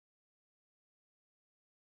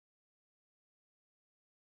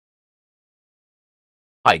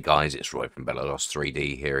Hi guys, it's Roy from Bellados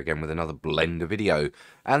 3D here again with another Blender video,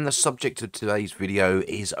 and the subject of today's video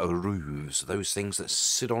is roofs, those things that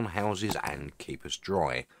sit on houses and keep us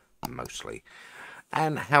dry, mostly,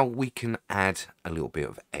 and how we can add a little bit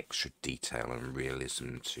of extra detail and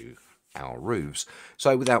realism to our roofs.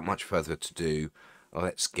 So without much further ado,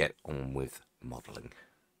 let's get on with modelling.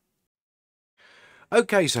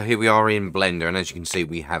 Okay, so here we are in Blender, and as you can see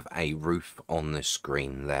we have a roof on the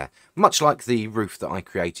screen there, much like the roof that I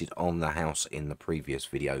created on the house in the previous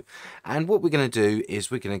video. And what we're going to do is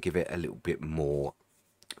we're going to give it a little bit more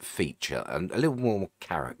feature and a little more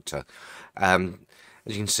character. As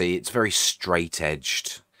you can see, it's very straight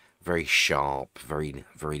edged, very sharp, very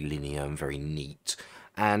linear and very neat,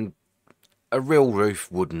 and a real roof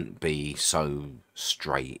wouldn't be so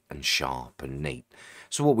straight and sharp and neat.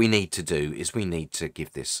 So what we need to do is we need to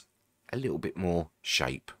give this a little bit more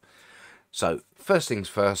shape. So first things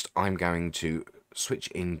first, I'm going to switch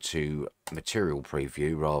into material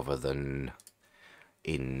preview rather than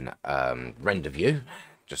in render view,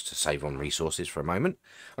 just to save on resources for a moment.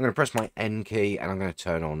 I'm going to press my N key and I'm going to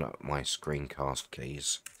turn on my screencast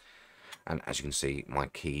keys. And as you can see, my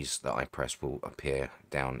keys that I press will appear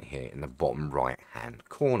down here in the bottom right hand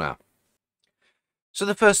corner. So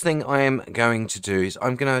the first thing I am going to do is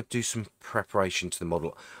I'm going to do some preparation to the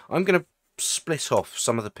model. I'm going to split off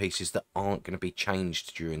some of the pieces that aren't going to be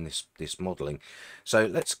changed during this modeling. So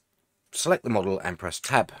let's select the model and press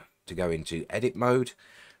tab to go into edit mode.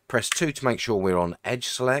 Press 2 to make sure we're on edge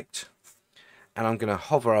select. And I'm going to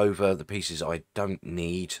hover over the pieces I don't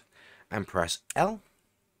need and press L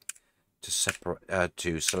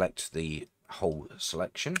to select the whole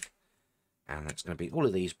selection. And that's going to be all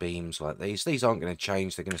of these beams like these. These aren't going to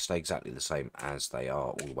change. They're going to stay exactly the same as they are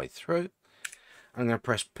all the way through. I'm going to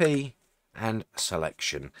press P and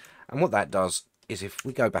selection. And what that does is if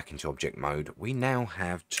we go back into object mode, we now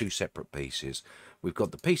have two separate pieces. We've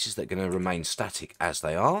got the pieces that are going to remain static as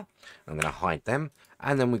they are. I'm going to hide them.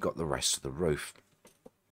 And then we've got the rest of the roof.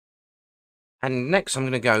 And next I'm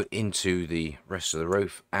going to go into the rest of the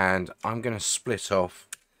roof and I'm going to split off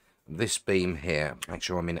this beam here. Make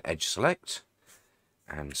sure I'm in edge select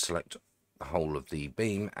and select the whole of the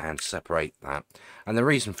beam and separate that. And the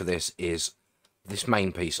reason for this is this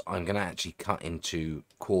main piece I'm going to actually cut into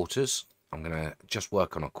quarters. I'm going to just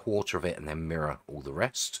work on a quarter of it and then mirror all the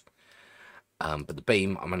rest. But the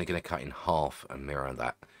beam I'm only going to cut in half and mirror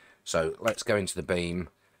that. So let's go into the beam,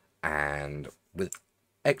 and with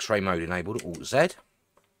X-ray mode enabled, Alt Z,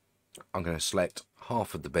 I'm going to select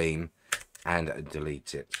half of the beam and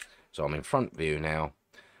delete it. So I'm in front view now.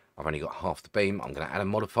 I've only got half the beam. I'm going to add a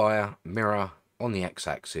modifier, mirror on the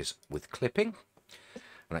x-axis with clipping.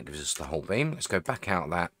 And that gives us the whole beam. Let's go back out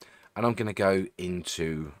of that. And I'm going to go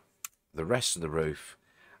into the rest of the roof.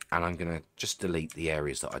 And I'm going to just delete the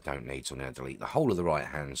areas that I don't need. So I'm going to delete the whole of the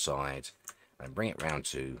right-hand side. And bring it round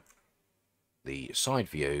to the side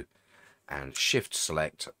view. And shift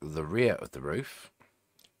select the rear of the roof.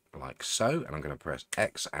 Like so. And I'm going to press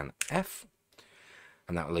X and F.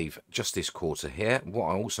 And that'll leave just this quarter here. What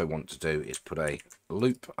I also want to do is put a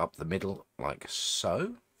loop up the middle like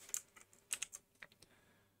so.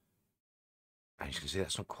 As you can see,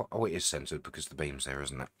 that's not quite, oh, it is centered because the beam's there,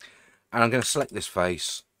 isn't it? And I'm going to select this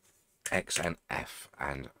face, X and F,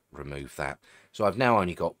 and remove that. So I've now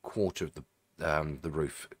only got quarter of the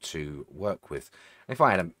roof to work with. If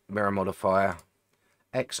I add a mirror modifier,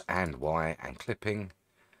 X and Y and clipping,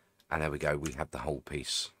 and there we go, we have the whole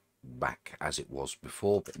piece back as it was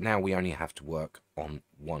before, but now we only have to work on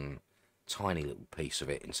one tiny little piece of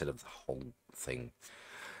it instead of the whole thing.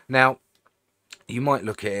 Now you might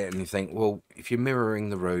look at it and you think, well, if you're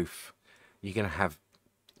mirroring the roof, you're going to have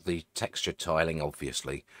the texture tiling,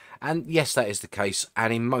 obviously, and yes, that is the case,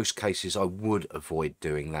 and in most cases I would avoid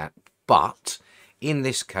doing that, but in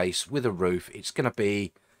this case with a roof, it's going to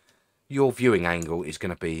be, your viewing angle is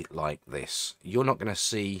going to be like this. You're not going to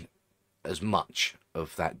see as much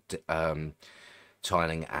of that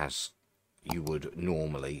tiling as you would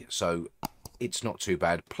normally, so it's not too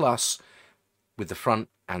bad. Plus with the front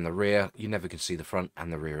and the rear, you never can see the front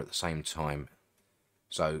and the rear at the same time,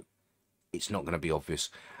 so it's not going to be obvious,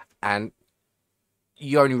 and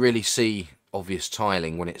you only really see obvious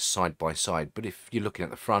tiling when it's side by side. But if you're looking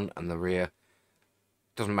at the front and the rear,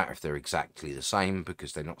 it doesn't matter if they're exactly the same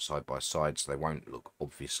because they're not side by side, so they won't look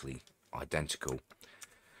obviously identical.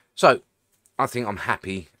 So I think I'm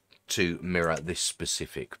happy to mirror this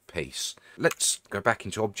specific piece. Let's go back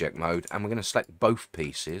into object mode and we're going to select both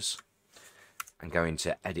pieces and go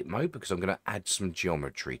into edit mode because I'm going to add some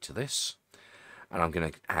geometry to this. And I'm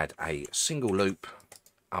going to add a single loop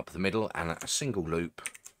up the middle and a single loop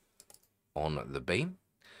on the beam.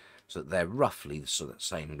 so that they're roughly the sort of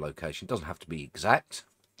same location. It doesn't have to be exact.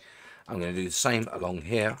 I'm going to do the same along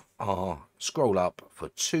here. I'll scroll up for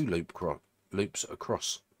 2 loops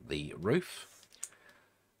across the roof.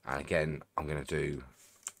 And again, I'm going to do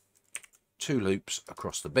 2 loops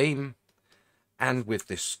across the beam. And with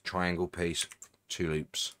this triangle piece, 2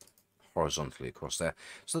 loops horizontally across there,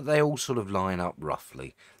 so that they all sort of line up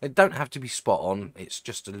roughly. They don't have to be spot on, it's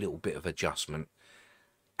just a little bit of adjustment.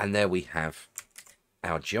 And there we have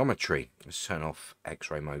our geometry. Let's turn off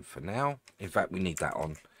X-ray mode for now. In fact, we need that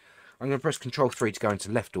on. I'm going to press Ctrl+3 to go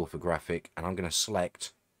into left orthographic, and I'm going to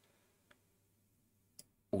select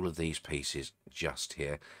all of these pieces just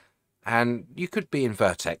here. And you could be in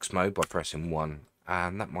vertex mode by pressing 1,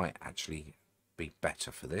 and that might actually be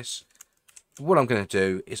better for this. What I'm going to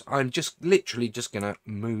do is I'm just literally just going to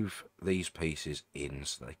move these pieces in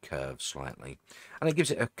so they curve slightly, and it gives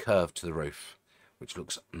it a curve to the roof, which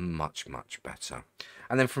looks much better.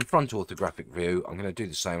 And then from front orthographic view, I'm going to do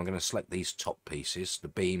the same. I'm going to select these top pieces, the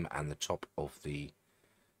beam and the top of the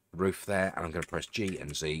roof there, and I'm going to press G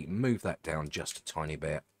and Z, move that down just a tiny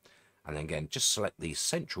bit, and then again just select these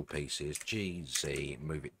central pieces, G, Z,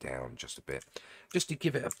 move it down just a bit, just to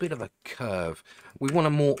give it a bit of a curve. We want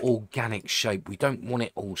a more organic shape. We don't want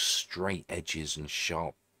it all straight edges and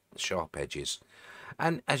sharp edges.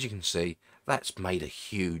 And as you can see, that's made a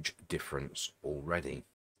huge difference already.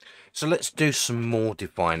 So let's do some more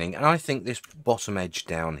defining, and I think this bottom edge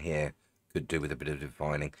down here could do with a bit of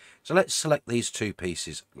defining. So let's select these 2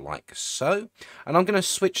 pieces like so, and I'm going to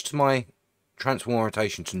switch to my transform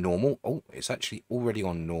orientation to normal. Oh, it's actually already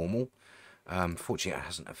on normal. Fortunately, it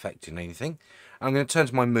hasn't affected anything. I'm going to turn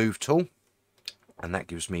to my move tool, and that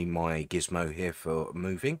gives me my gizmo here for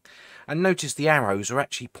moving. And notice the arrows are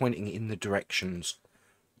actually pointing in the directions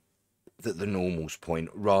that the normals point,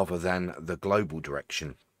 rather than the global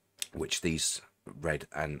direction, which these red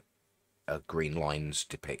and green lines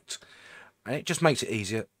depict. And it just makes it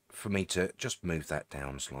easier for me to just move that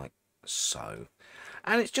down like so.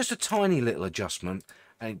 And it's just a tiny little adjustment,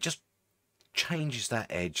 and it just changes that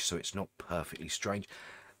edge so it's not perfectly strange.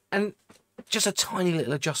 And just a tiny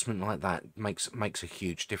little adjustment like that makes a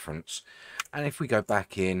huge difference. And if we go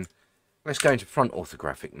back in, let's go into front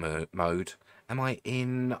orthographic mode. Am I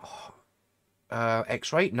in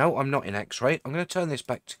X-ray? No, I'm not in X-ray. I'm going to turn this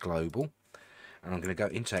back to global, and I'm going to go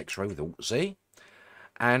into X-ray with Alt-Z.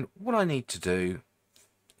 And what I need to do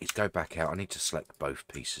is go back out. I need to select both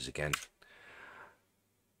pieces again.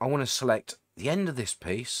 I want to select the end of this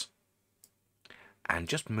piece and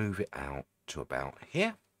just move it out to about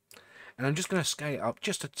here. And I'm just going to scale it up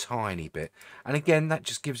just a tiny bit. And again, that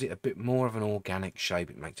just gives it a bit more of an organic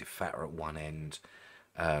shape. It makes it fatter at one end,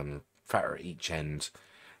 fatter at each end.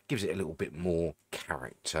 Gives it a little bit more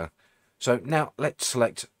character. So now let's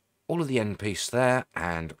select all of the end piece there,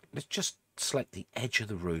 and let's just select the edge of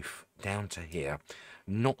the roof down to here,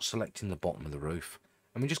 not selecting the bottom of the roof.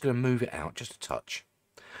 And we're just going to move it out just a touch.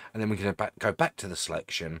 And then we're going to go back to the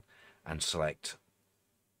selection and select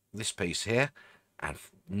this piece here, and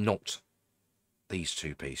not these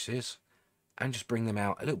 2 pieces, and just bring them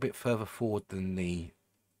out a little bit further forward than the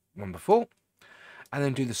one before, and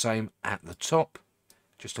then do the same at the top,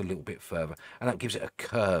 just a little bit further, and that gives it a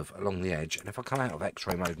curve along the edge. And if I come out of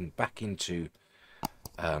X-ray mode and back into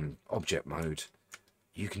object mode,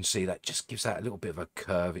 you can see that just gives that a little bit of a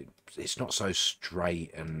curve. It's not so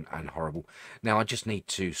straight and horrible. Now I just need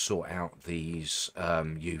to sort out these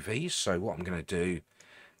UVs. So what I'm going to do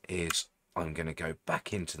is I'm going to go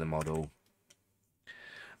back into the model.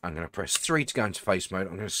 I'm going to press 3 to go into face mode.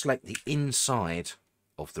 I'm going to select the inside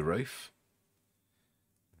of the roof.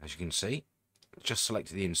 As you can see, just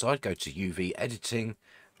selected the inside. Go to UV editing,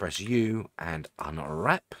 press U and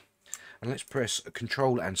unwrap. And let's press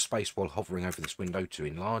Control and Space while hovering over this window to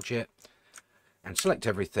enlarge it. And select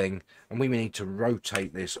everything. And we need to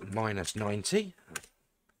rotate this -90.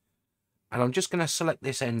 And I'm just going to select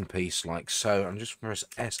this end piece like so. I'm just going to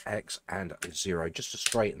press SX and 0 just to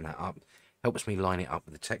straighten that up. Helps me line it up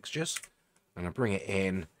with the textures. And I bring it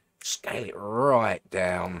in, scale it right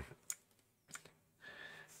down,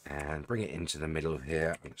 and bring it into the middle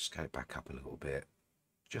here. And scale it back up a little bit,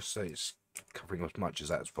 just so it's covering as much of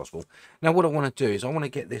that as possible. Now what I want to do is I want to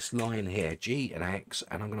get this line here, G and X,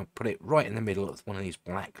 and I'm going to put it right in the middle of one of these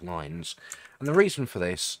black lines. And the reason for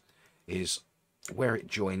this is where it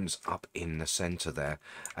joins up in the center there.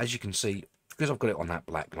 As you can see, because I've got it on that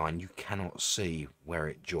black line, you cannot see where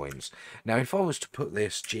it joins. Now if I was to put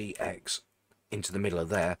this GX into the middle of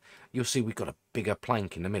there, you'll see we've got a bigger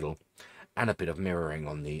plank in the middle and a bit of mirroring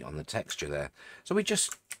on the texture there. So we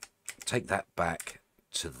just take that back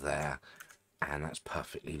to there, and that's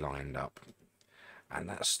perfectly lined up. And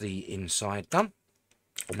that's the inside done.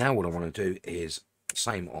 Now what I want to do is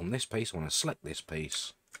same on this piece. I want to select this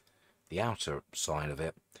piece, the outer side of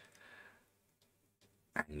it,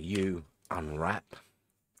 and you unwrap.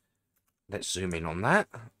 Let's zoom in on that.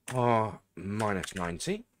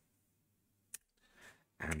 -90.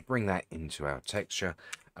 And bring that into our texture.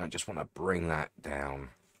 I just want to bring that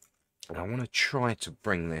down. And I want to try to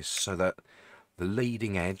bring this so that the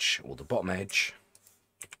leading edge, or the bottom edge,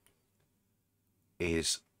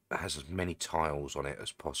 has as many tiles on it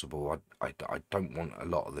as possible. I don't want a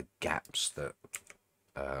lot of the gaps that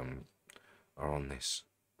are on this.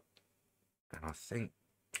 And I think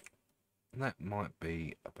that might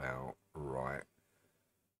be about right.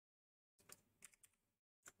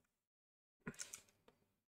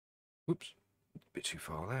 Whoops, a bit too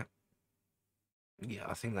far there. Yeah,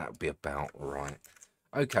 I think that would be about right.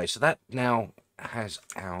 Okay, so that now has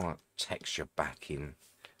our texture back in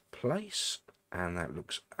place, and that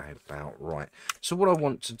looks about right. So what I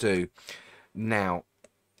want to do now,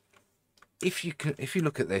 if you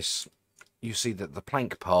look at this, you see that the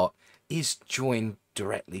plank part is joined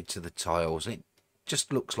directly to the tiles, and it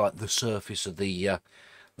just looks like the surface of the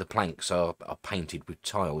planks are painted with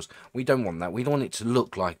tiles. We don't want that. We want it to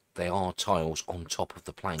look like they are tiles on top of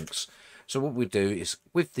the planks. So what we do is,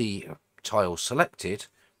 with the tiles selected,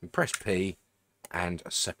 we press P and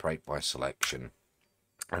separate by selection,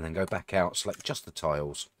 and then go back out, select just the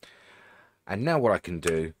tiles. And now what I can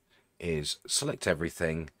do is select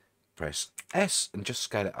everything, press S, and just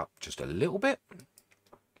scale it up just a little bit,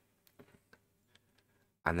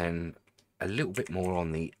 and then a little bit more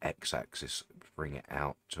on the x-axis, bring it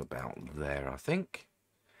out to about there. I think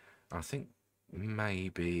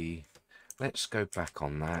maybe let's go back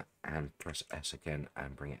on that and press S again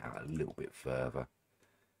and bring it out a little bit further.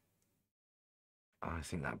 I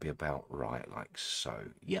think that'd be about right, like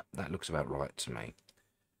so. Yep, that looks about right to me.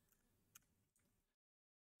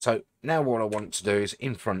 So now what I want to do is,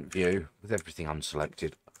 in front view, with everything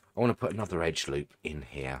unselected, I want to put another edge loop in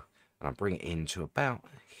here, and I bring it into about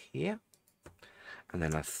here, and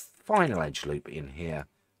then a final edge loop in here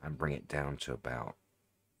and bring it down to about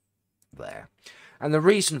there. And the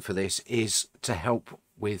reason for this is to help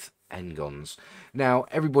with n-gons. Now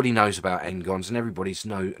everybody knows about n-gons, and everybody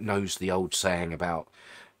knows the old saying about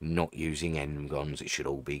not using n-gons. It should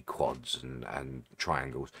all be quads and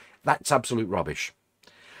triangles. That's absolute rubbish.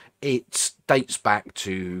 It dates back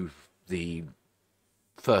to the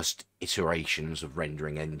first iterations of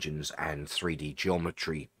rendering engines and 3D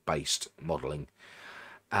geometry based modeling,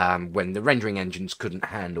 when the rendering engines couldn't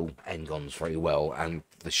handle n-gons very well and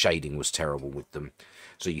the shading was terrible with them,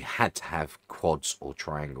 so you had to have quads or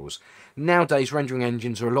triangles. Nowadays rendering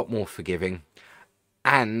engines are a lot more forgiving,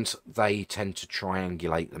 and they tend to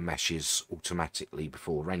triangulate the meshes automatically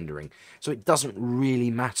before rendering, so it doesn't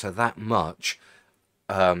really matter that much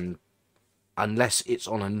unless it's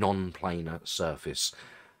on a non-planar surface,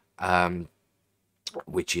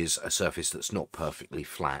 which is a surface that's not perfectly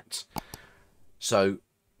flat. So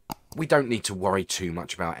we don't need to worry too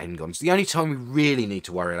much about n-gons. The only time we really need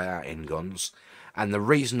to worry about n-gons, and the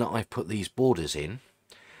reason that I've put these borders in,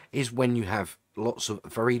 is when you have lots of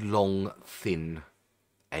very long, thin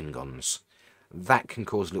n-gons. That can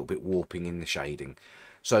cause a little bit warping in the shading.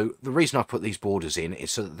 So the reason I put these borders in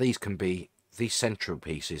is so that these can be, these central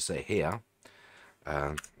pieces that are here,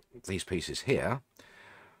 these pieces here,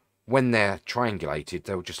 when they're triangulated,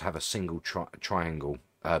 they'll just have a single triangle,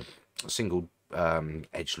 single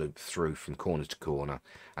edge loop through from corner to corner,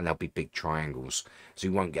 and they'll be big triangles, so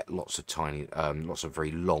you won't get lots of tiny lots of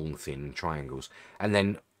very long thin triangles. And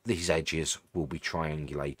then these edges will be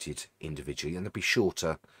triangulated individually, and they'll be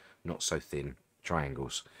shorter, not so thin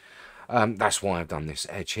triangles. That's why I've done this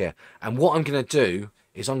edge here. And what I'm going to do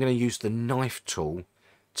is I'm going to use the knife tool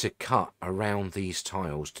to cut around these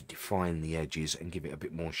tiles to define the edges and give it a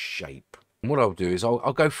bit more shape. And what I'll do is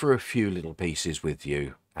I'll go through a few little pieces with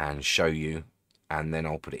you and show you, and then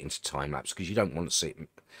I'll put it into time lapse, because you don't want to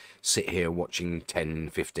sit here watching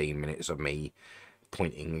 10-15 minutes of me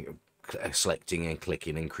pointing, selecting and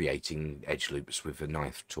clicking and creating edge loops with a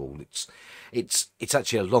knife tool. It's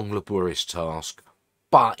actually a long, laborious task,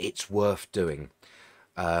 but it's worth doing.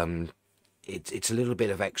 It's a little bit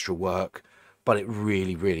of extra work, but it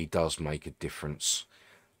really does make a difference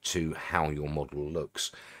to how your model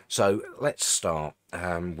looks. So let's start.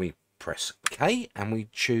 We press K and we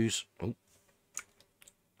choose,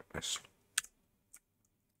 let's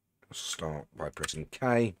start by pressing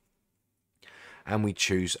K, and we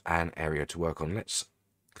choose an area to work on. Let's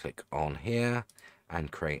click on here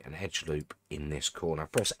and create an edge loop in this corner.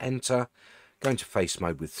 Press enter, go into face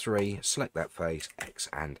mode with 3, select that face, X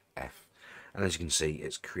and F. And as you can see,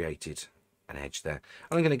 it's created an edge there.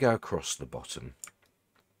 And I'm going to go across the bottom.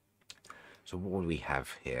 So what do we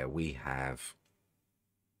have here? We have...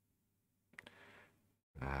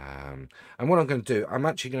 and what I'm going to do, I'm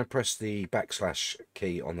actually going to press the backslash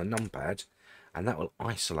key on the numpad, and that will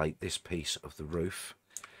isolate this piece of the roof,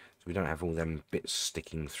 so we don't have all them bits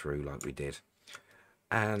sticking through like we did.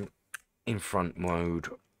 And in front mode,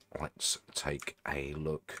 let's take a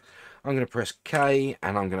look. I'm going to press K,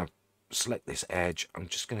 and I'm going to select this edge. I'm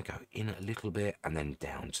just going to go in a little bit and then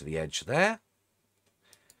down to the edge there.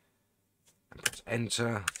 And press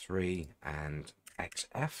Enter, 3 and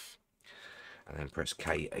XF. And then press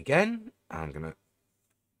K again. I'm going to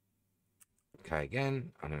K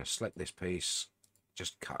again. I'm going to select this piece,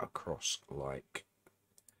 just cut across like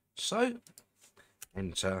so.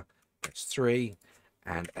 Enter, press 3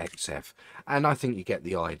 and XF. And I think you get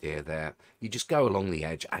the idea there. You just go along the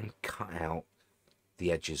edge and cut out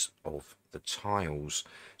the edges of the tiles.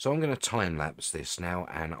 So I'm going to time lapse this now,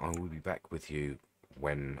 and I will be back with you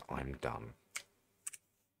when I'm done.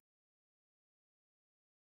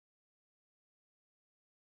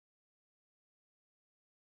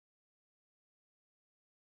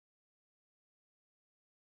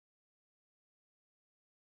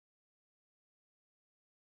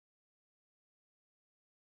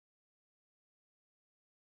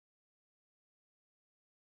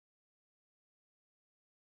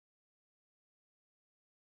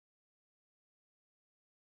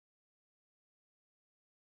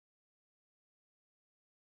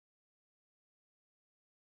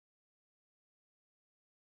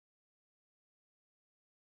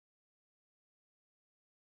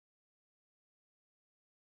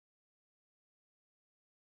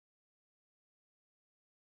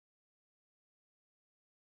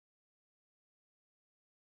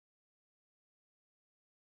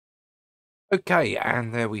 Okay,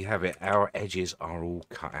 and there we have it. Our edges are all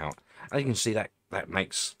cut out. As you can see, that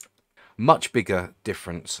makes much bigger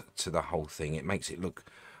difference to the whole thing. It makes it look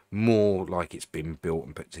more like it's been built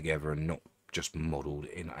and put together and not just modeled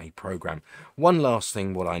in a program. One last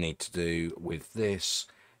thing, what I need to do with this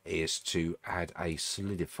is to add a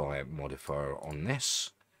solidify modifier on this,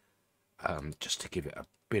 just to give it a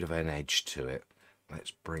bit of an edge to it.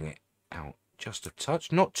 Let's bring it out just a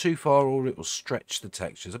touch, not too far, or it will stretch the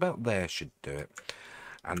textures. About there should do it.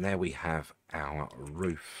 And there we have our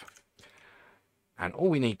roof. And all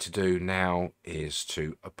we need to do now is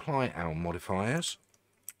to apply our modifiers.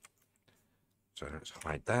 So let's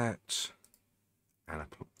hide that and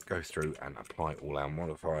go through and apply all our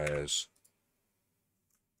modifiers.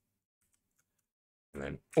 And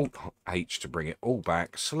then Alt H to bring it all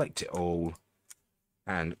back, select it all,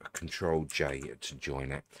 and Control J to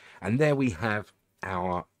join it. And there we have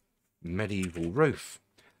our medieval roof.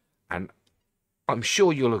 And I'm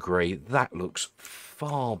sure you'll agree that looks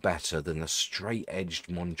far better than the straight-edged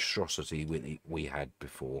monstrosity we had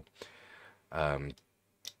before.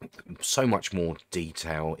 So much more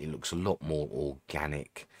detail. It looks a lot more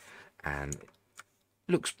organic and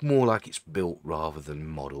looks more like it's built rather than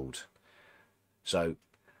modelled. So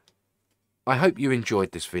I hope you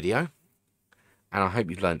enjoyed this video, and I hope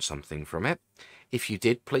you learned something from it. If you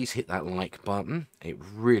did, please hit that like button. It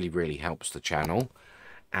really helps the channel.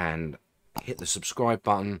 And hit the subscribe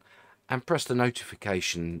button and press the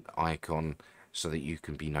notification icon so that you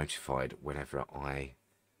can be notified whenever I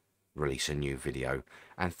release a new video.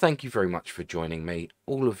 And thank you very much for joining me.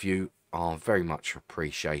 All of you are very much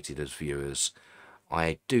appreciated as viewers.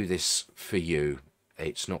 I do this for you.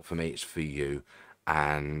 It's not for me, it's for you.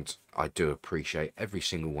 And I do appreciate every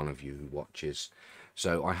single one of you who watches.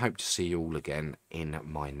 So I hope to see you all again in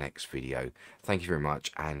my next video. Thank you very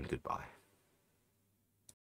much, and goodbye.